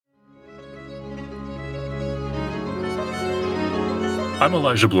I'm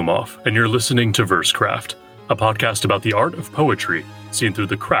Elijah Blumoff, and you're listening to Versecraft, a podcast about the art of poetry seen through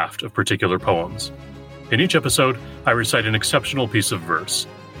the craft of particular poems. In each episode, I recite an exceptional piece of verse,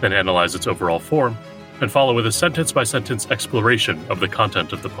 then analyze its overall form, and follow with a sentence-by-sentence exploration of the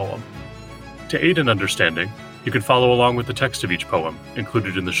content of the poem. To aid in understanding, you can follow along with the text of each poem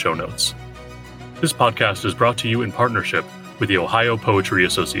included in the show notes. This podcast is brought to you in partnership with the Ohio Poetry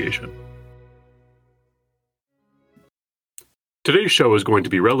Association. Today's show is going to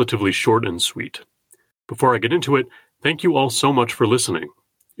be relatively short and sweet. Before I get into it, thank you all so much for listening.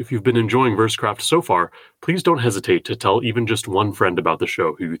 If you've been enjoying Versecraft so far, please don't hesitate to tell even just one friend about the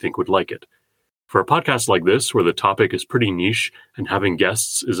show who you think would like it. For a podcast like this, where the topic is pretty niche and having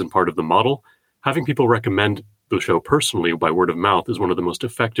guests isn't part of the model, having people recommend the show personally by word of mouth is one of the most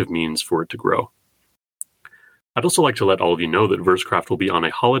effective means for it to grow. I'd also like to let all of you know that Versecraft will be on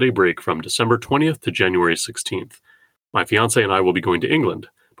a holiday break from December 20th to January 16th. My fiancé and I will be going to England,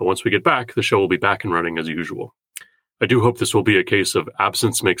 but once we get back, the show will be back and running as usual. I do hope this will be a case of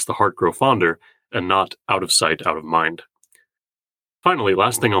absence makes the heart grow fonder, and not out of sight, out of mind. Finally,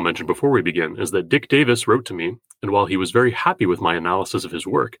 last thing I'll mention before we begin is that Dick Davis wrote to me, and while he was very happy with my analysis of his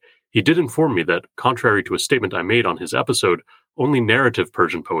work, he did inform me that, contrary to a statement I made on his episode, only narrative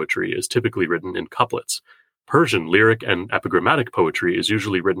Persian poetry is typically written in couplets. Persian lyric and epigrammatic poetry is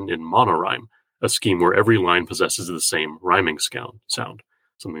usually written in monorhyme, a scheme where every line possesses the same rhyming sound,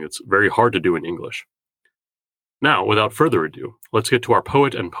 something that's very hard to do in English. Now, without further ado, let's get to our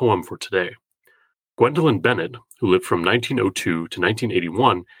poet and poem for today. Gwendolyn Bennett, who lived from 1902 to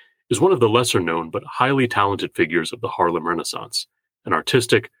 1981, is one of the lesser-known but highly talented figures of the Harlem Renaissance, an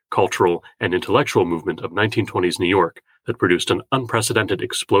artistic, cultural, and intellectual movement of 1920s New York that produced an unprecedented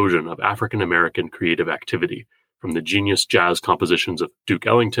explosion of African-American creative activity, from the genius jazz compositions of Duke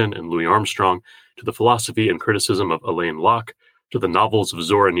Ellington and Louis Armstrong, to the philosophy and criticism of Alain Locke, to the novels of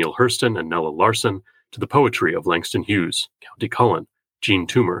Zora Neale Hurston and Nella Larson, to the poetry of Langston Hughes, County Cullen, Jean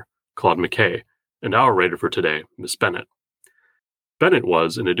Toomer, Claude McKay, and our writer for today, Miss Bennett. Bennett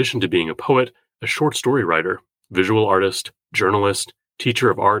was, in addition to being a poet, a short story writer, visual artist, journalist, teacher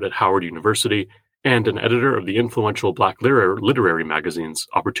of art at Howard University, and an editor of the influential Black literary magazines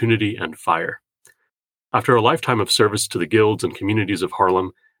Opportunity and Fire. After a lifetime of service to the guilds and communities of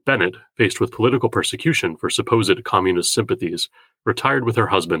Harlem, Bennett, faced with political persecution for supposed communist sympathies, retired with her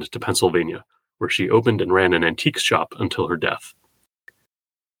husband to Pennsylvania, where she opened and ran an antiques shop until her death.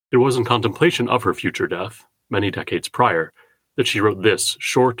 It was in contemplation of her future death, many decades prior, that she wrote this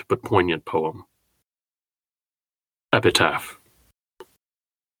short but poignant poem. Epitaph.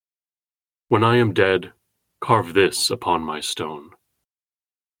 When I am dead, carve this upon my stone.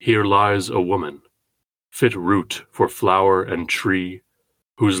 Here lies a woman, fit root for flower and tree,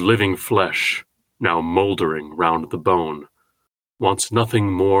 whose living flesh, now mouldering round the bone, wants nothing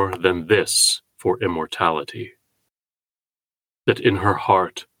more than this for immortality. That in her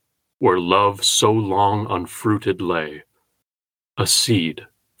heart, where love so long unfruited lay, a seed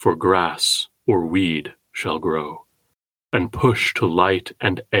for grass or weed shall grow, and push to light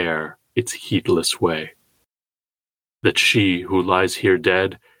and air its heedless way. That she who lies here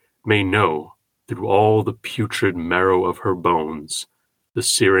dead may know, through all the putrid marrow of her bones, the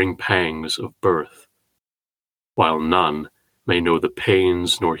searing pangs of birth, while none may know the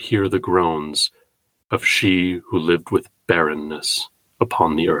pains nor hear the groans of she who lived with barrenness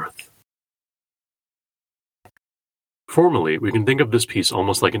upon the earth. Formally, we can think of this piece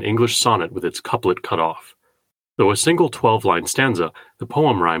almost like an English sonnet with its couplet cut off. Though a single 12-line stanza, the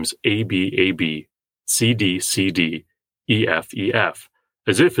poem rhymes A-B-A-B, C-D-C-D, E-F-E-F,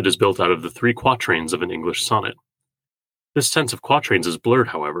 as if it is built out of the 3 quatrains of an English sonnet. This sense of quatrains is blurred,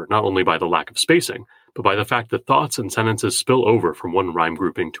 however, not only by the lack of spacing, but by the fact that thoughts and sentences spill over from one rhyme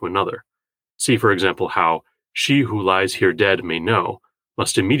grouping to another. See, for example, how she who lies here dead may know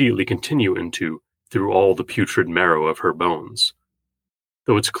must immediately continue into through all the putrid marrow of her bones.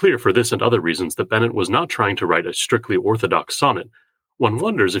 Though it's clear for this and other reasons that Bennett was not trying to write a strictly orthodox sonnet, one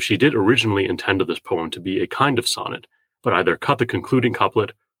wonders if she did originally intend this poem to be a kind of sonnet, but either cut the concluding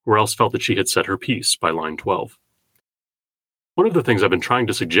couplet or else felt that she had said her piece by line 12. One of the things I've been trying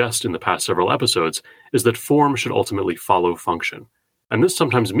to suggest in the past several episodes is that form should ultimately follow function, and this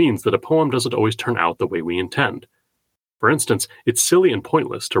sometimes means that a poem doesn't always turn out the way we intend. For instance, it's silly and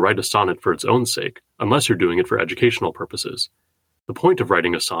pointless to write a sonnet for its own sake, unless you're doing it for educational purposes. The point of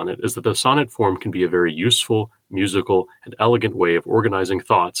writing a sonnet is that the sonnet form can be a very useful, musical, and elegant way of organizing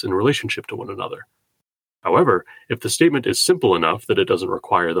thoughts in relationship to one another. However, if the statement is simple enough that it doesn't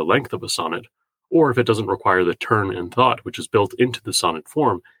require the length of a sonnet, or if it doesn't require the turn and thought which is built into the sonnet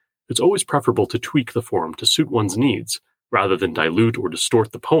form, it's always preferable to tweak the form to suit one's needs, rather than dilute or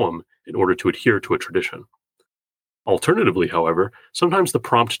distort the poem in order to adhere to a tradition. Alternatively, however, sometimes the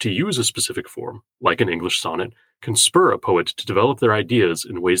prompt to use a specific form, like an English sonnet, can spur a poet to develop their ideas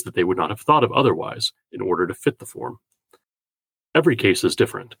in ways that they would not have thought of otherwise in order to fit the form. Every case is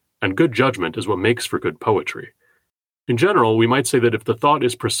different, and good judgment is what makes for good poetry. In general, we might say that if the thought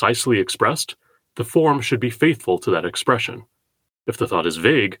is precisely expressed, the form should be faithful to that expression. If the thought is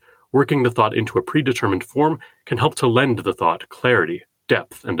vague, working the thought into a predetermined form can help to lend the thought clarity,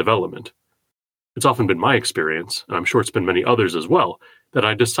 depth, and development. It's often been my experience, and I'm sure it's been many others as well, that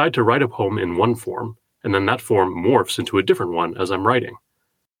I decide to write a poem in one form, and then that form morphs into a different one as I'm writing.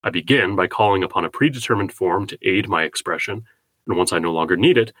 I begin by calling upon a predetermined form to aid my expression, and once I no longer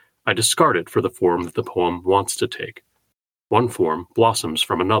need it, I discard it for the form that the poem wants to take. One form blossoms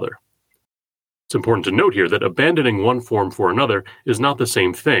from another. It's important to note here that abandoning one form for another is not the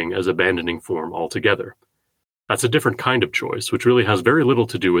same thing as abandoning form altogether. That's a different kind of choice, which really has very little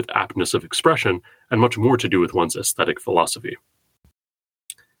to do with aptness of expression and much more to do with one's aesthetic philosophy.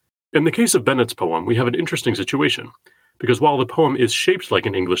 In the case of Bennett's poem, we have an interesting situation, because while the poem is shaped like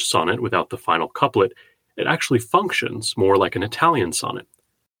an English sonnet without the final couplet, it actually functions more like an Italian sonnet.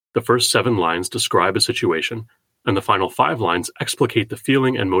 The first 7 lines describe a situation, and the final 5 lines explicate the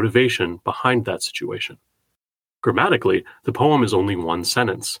feeling and motivation behind that situation. Grammatically, the poem is only one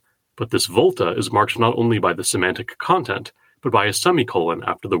sentence, but this volta is marked not only by the semantic content, but by a semicolon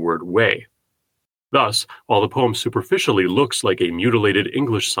after the word way. Thus, while the poem superficially looks like a mutilated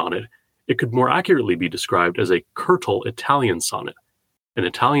English sonnet, it could more accurately be described as a curtal Italian sonnet, an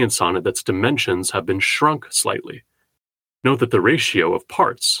Italian sonnet that's dimensions have been shrunk slightly. Note that the ratio of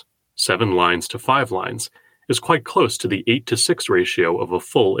parts, 7 lines to 5 lines, is quite close to the 8:6 ratio of a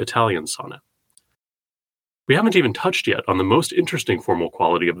full Italian sonnet. We haven't even touched yet on the most interesting formal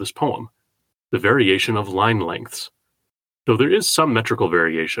quality of this poem, the variation of line lengths. Though there is some metrical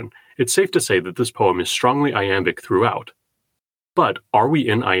variation, it's safe to say that this poem is strongly iambic throughout. But are we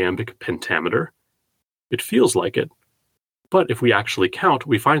in iambic pentameter? It feels like it. But if we actually count,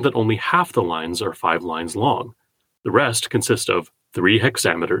 we find that only half the lines are 5 lines long. The rest consist of 3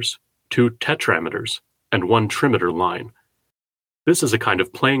 hexameters, 2 tetrameters, and 1 trimeter line. This is a kind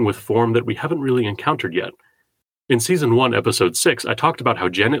of playing with form that we haven't really encountered yet. In Season 1, Episode 6, I talked about how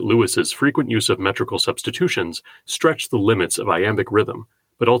Janet Lewis's frequent use of metrical substitutions stretched the limits of iambic rhythm,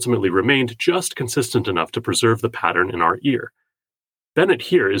 but ultimately remained just consistent enough to preserve the pattern in our ear. Bennett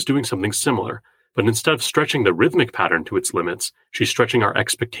here is doing something similar, but instead of stretching the rhythmic pattern to its limits, she's stretching our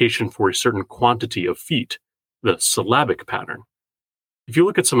expectation for a certain quantity of feet, the syllabic pattern. If you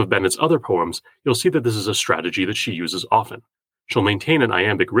look at some of Bennett's other poems, you'll see that this is a strategy that she uses often. She'll maintain an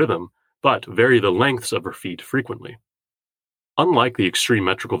iambic rhythm, but vary the lengths of her feet frequently. Unlike the extreme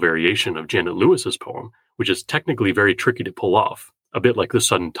metrical variation of Janet Lewis's poem, which is technically very tricky to pull off, a bit like the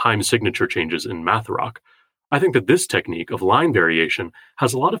sudden time signature changes in math rock, I think that this technique of line variation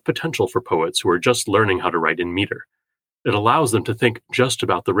has a lot of potential for poets who are just learning how to write in meter. It allows them to think just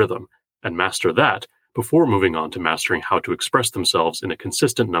about the rhythm, and master that before moving on to mastering how to express themselves in a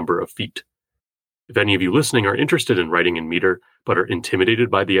consistent number of feet. If any of you listening are interested in writing in meter, but are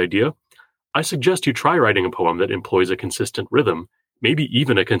intimidated by the idea, I suggest you try writing a poem that employs a consistent rhythm, maybe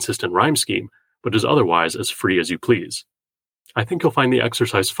even a consistent rhyme scheme, but is otherwise as free as you please. I think you'll find the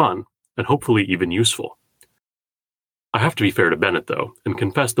exercise fun, and hopefully even useful. I have to be fair to Bennett, though, and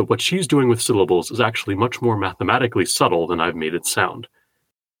confess that what she's doing with syllables is actually much more mathematically subtle than I've made it sound.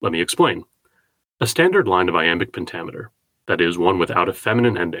 Let me explain. A standard line of iambic pentameter, that is, one without a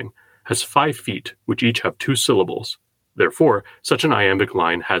feminine ending, has 5 feet, which each have 2 syllables. Therefore, such an iambic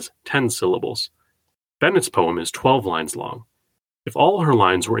line has 10 syllables. Bennett's poem is 12 lines long. If all her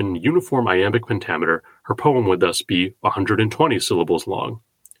lines were in uniform iambic pentameter, her poem would thus be 120 syllables long,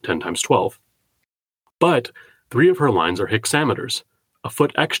 10 times 12. But 3 of her lines are hexameters. A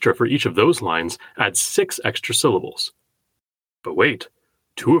foot extra for each of those lines adds 6 extra syllables. But wait,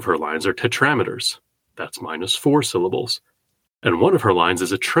 2 of her lines are tetrameters. That's minus 4 syllables. And 1 of her lines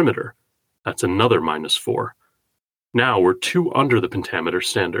is a trimeter. That's another minus 4. Now we're 2 under the pentameter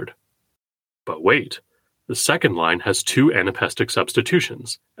standard. But wait, the second line has 2 anapestic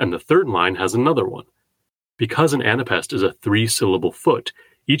substitutions, and the third line has another one. Because an anapest is a 3-syllable foot,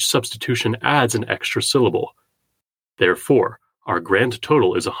 each substitution adds an extra syllable. Therefore, our grand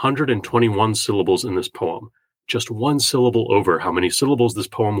total is 121 syllables in this poem, just 1 syllable over how many syllables this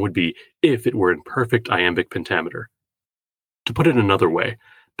poem would be if it were in perfect iambic pentameter. To put it another way,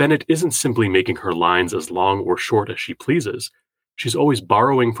 Bennett isn't simply making her lines as long or short as she pleases. She's always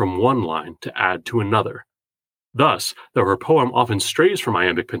borrowing from one line to add to another. Thus, though her poem often strays from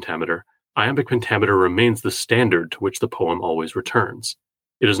iambic pentameter, iambic pentameter remains the standard to which the poem always returns.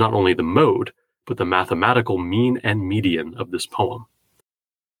 It is not only the mode, but the mathematical mean and median of this poem.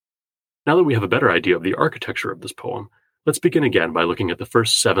 Now that we have a better idea of the architecture of this poem, let's begin again by looking at the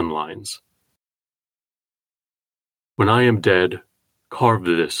first 7 lines. When I am dead, carve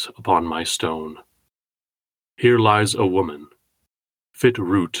this upon my stone. Here lies a woman, fit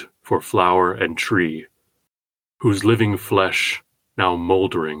root for flower and tree, whose living flesh, now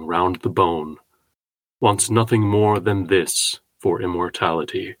mouldering round the bone, wants nothing more than this for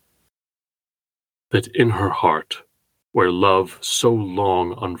immortality. That in her heart, where love so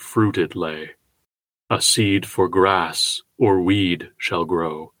long unfruited lay, a seed for grass or weed shall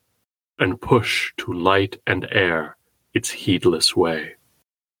grow, and push to light and air its heedless way.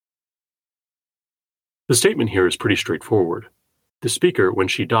 The statement here is pretty straightforward. The speaker, when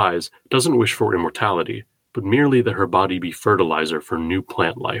she dies, doesn't wish for immortality, but merely that her body be fertilizer for new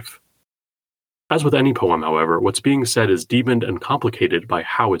plant life. As with any poem, however, what's being said is deepened and complicated by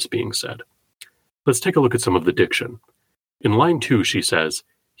how it's being said. Let's take a look at some of the diction. In line 2, she says,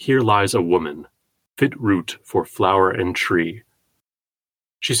 "Here lies a woman, fit root for flower and tree."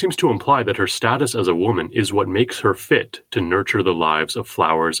 She seems to imply that her status as a woman is what makes her fit to nurture the lives of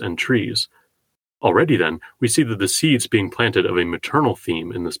flowers and trees. Already then, we see that the seeds being planted of a maternal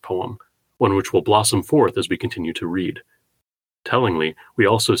theme in this poem, one which will blossom forth as we continue to read. Tellingly, we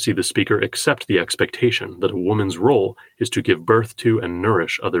also see the speaker accept the expectation that a woman's role is to give birth to and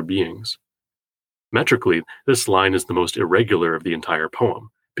nourish other beings. Metrically, this line is the most irregular of the entire poem,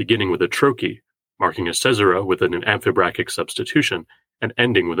 beginning with a trochee, marking a caesura with an amphibrachic substitution, and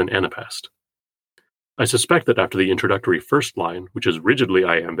ending with an anapest. I suspect that after the introductory first line, which is rigidly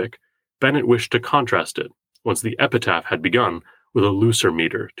iambic, Bennett wished to contrast it, once the epitaph had begun, with a looser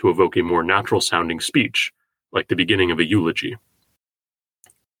meter to evoke a more natural-sounding speech, like the beginning of a eulogy.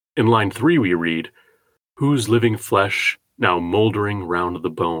 In line 3 we read, "Whose living flesh now mouldering round the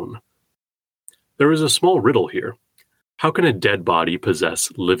bone." There is a small riddle here. How can a dead body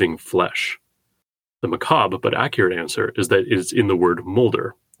possess living flesh? The macabre but accurate answer is that it is in the word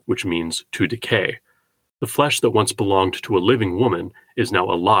moulder, which means to decay. The flesh that once belonged to a living woman is now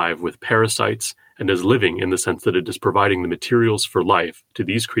alive with parasites and is living in the sense that it is providing the materials for life to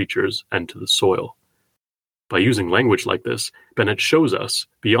these creatures and to the soil. By using language like this, Bennett shows us,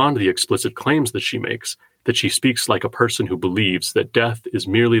 beyond the explicit claims that she makes, that she speaks like a person who believes that death is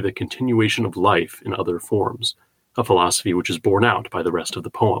merely the continuation of life in other forms, a philosophy which is borne out by the rest of the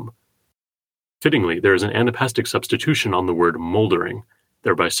poem. Fittingly, there is an anapestic substitution on the word mouldering,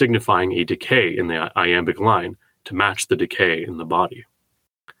 thereby signifying a decay in the iambic line to match the decay in the body.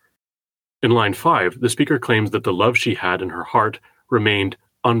 In line 5, the speaker claims that the love she had in her heart remained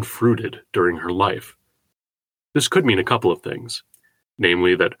unfruited during her life. This could mean a couple of things,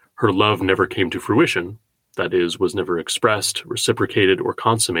 namely that her love never came to fruition, that is, was never expressed, reciprocated, or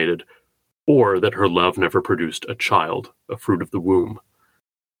consummated, or that her love never produced a child, a fruit of the womb.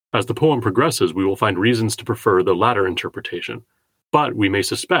 As the poem progresses, we will find reasons to prefer the latter interpretation, but we may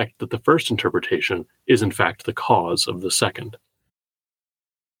suspect that the first interpretation is in fact the cause of the second.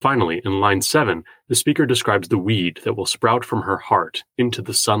 Finally, in line 7, the speaker describes the weed that will sprout from her heart into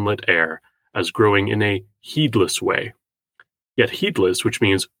the sunlit air as growing in a heedless way. Yet heedless, which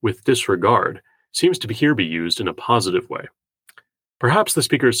means with disregard, seems to here be used in a positive way. Perhaps the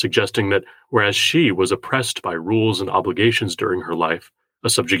speaker is suggesting that whereas she was oppressed by rules and obligations during her life, a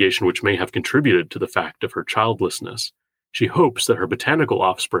subjugation which may have contributed to the fact of her childlessness, she hopes that her botanical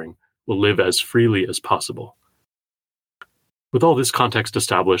offspring will live as freely as possible. With all this context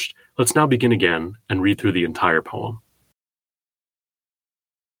established, let's now begin again and read through the entire poem.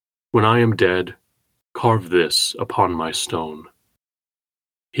 When I am dead, carve this upon my stone.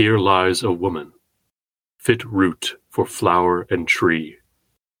 Here lies a woman, fit root for flower and tree,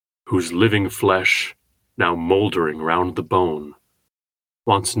 whose living flesh, now mouldering round the bone,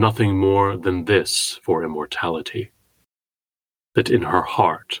 wants nothing more than this for immortality. That in her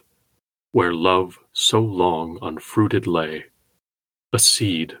heart, where love so long unfruited lay, a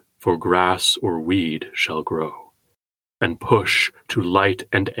seed for grass or weed shall grow, and push to light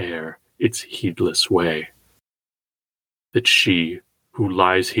and air its heedless way. That she, who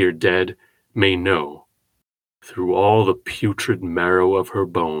lies here dead, may know, through all the putrid marrow of her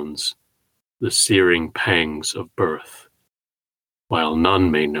bones, the searing pangs of birth, while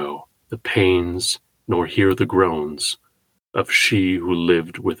none may know the pains nor hear the groans of she who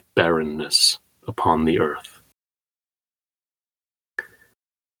lived with barrenness upon the earth.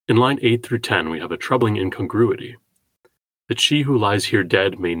 In line 8 through 10, we have a troubling incongruity. That she who lies here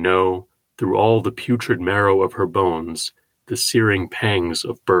dead may know, through all the putrid marrow of her bones, the searing pangs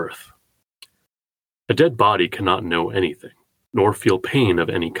of birth. A dead body cannot know anything, nor feel pain of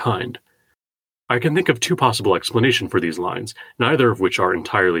any kind. I can think of two possible explanations for these lines, neither of which are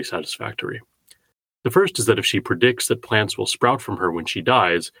entirely satisfactory. The first is that if she predicts that plants will sprout from her when she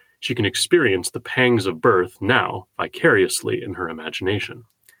dies, she can experience the pangs of birth now, vicariously, in her imagination.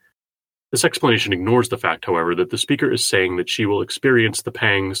 This explanation ignores the fact, however, that the speaker is saying that she will experience the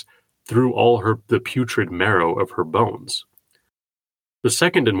pangs through the putrid marrow of her bones. The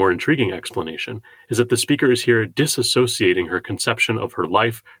second and more intriguing explanation is that the speaker is here disassociating her conception of her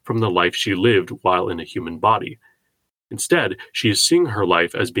life from the life she lived while in a human body. Instead, she is seeing her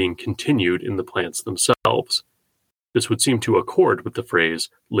life as being continued in the plants themselves. This would seem to accord with the phrase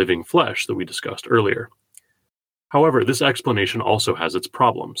living flesh that we discussed earlier. However, this explanation also has its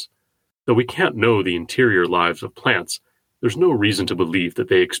problems. Though we can't know the interior lives of plants, there's no reason to believe that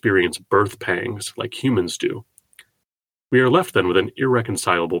they experience birth pangs like humans do. We are left then with an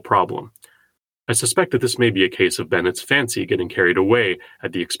irreconcilable problem. I suspect that this may be a case of Bennett's fancy getting carried away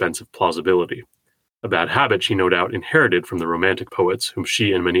at the expense of plausibility, a bad habit she no doubt inherited from the Romantic poets whom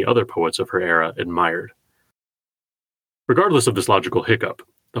she and many other poets of her era admired. Regardless of this logical hiccup,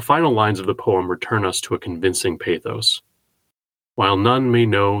 the final lines of the poem return us to a convincing pathos. While none may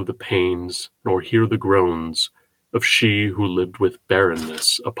know the pains, nor hear the groans, of she who lived with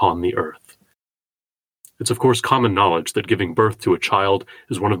barrenness upon the earth. It's of course common knowledge that giving birth to a child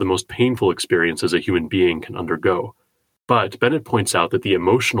is one of the most painful experiences a human being can undergo. But Bennett points out that the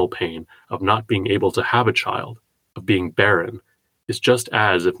emotional pain of not being able to have a child, of being barren, is just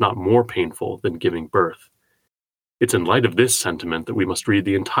as, if not more painful than giving birth. It's in light of this sentiment that we must read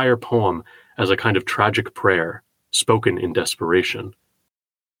the entire poem as a kind of tragic prayer, spoken in desperation.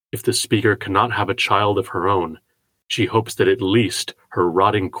 If the speaker cannot have a child of her own, she hopes that at least her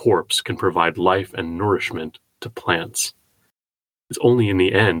rotting corpse can provide life and nourishment to plants. It's only in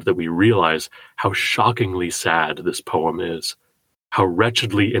the end that we realize how shockingly sad this poem is, how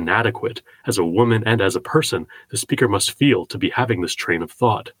wretchedly inadequate as a woman and as a person the speaker must feel to be having this train of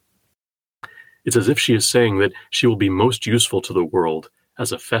thought. It's as if she is saying that she will be most useful to the world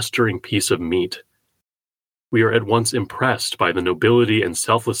as a festering piece of meat. We are at once impressed by the nobility and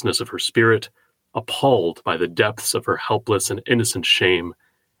selflessness of her spirit, appalled by the depths of her helpless and innocent shame,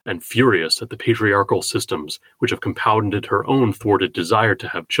 and furious at the patriarchal systems which have compounded her own thwarted desire to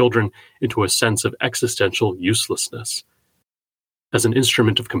have children into a sense of existential uselessness. As an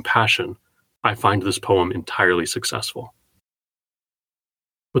instrument of compassion, I find this poem entirely successful.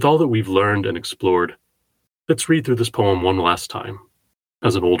 With all that we've learned and explored, let's read through this poem one last time,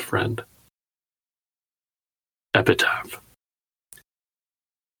 as an old friend. Epitaph.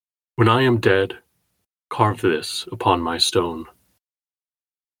 When I am dead, carve this upon my stone.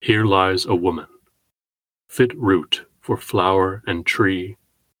 Here lies a woman, fit root for flower and tree,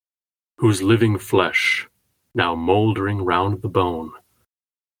 whose living flesh, now mouldering round the bone,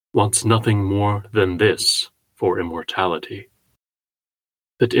 wants nothing more than this for immortality.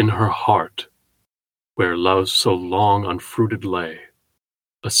 That in her heart, where love so long unfruited lay,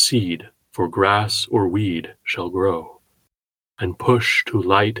 a seed for grass or weed shall grow, and push to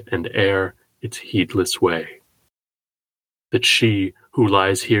light and air its heedless way. That she who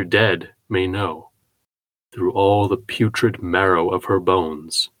lies here dead may know, through all the putrid marrow of her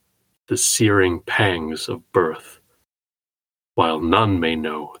bones, the searing pangs of birth, while none may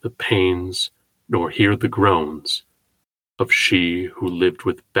know the pains nor hear the groans of she who lived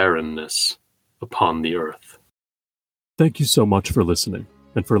with barrenness upon the earth. Thank you so much for listening,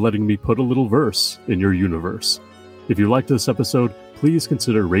 and for letting me put a little verse in your universe. If you liked this episode, please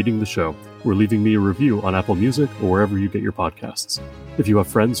consider rating the show or leaving me a review on Apple Music or wherever you get your podcasts. If you have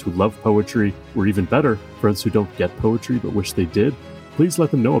friends who love poetry, or even better, friends who don't get poetry but wish they did, please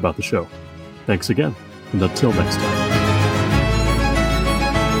let them know about the show. Thanks again, and until next time.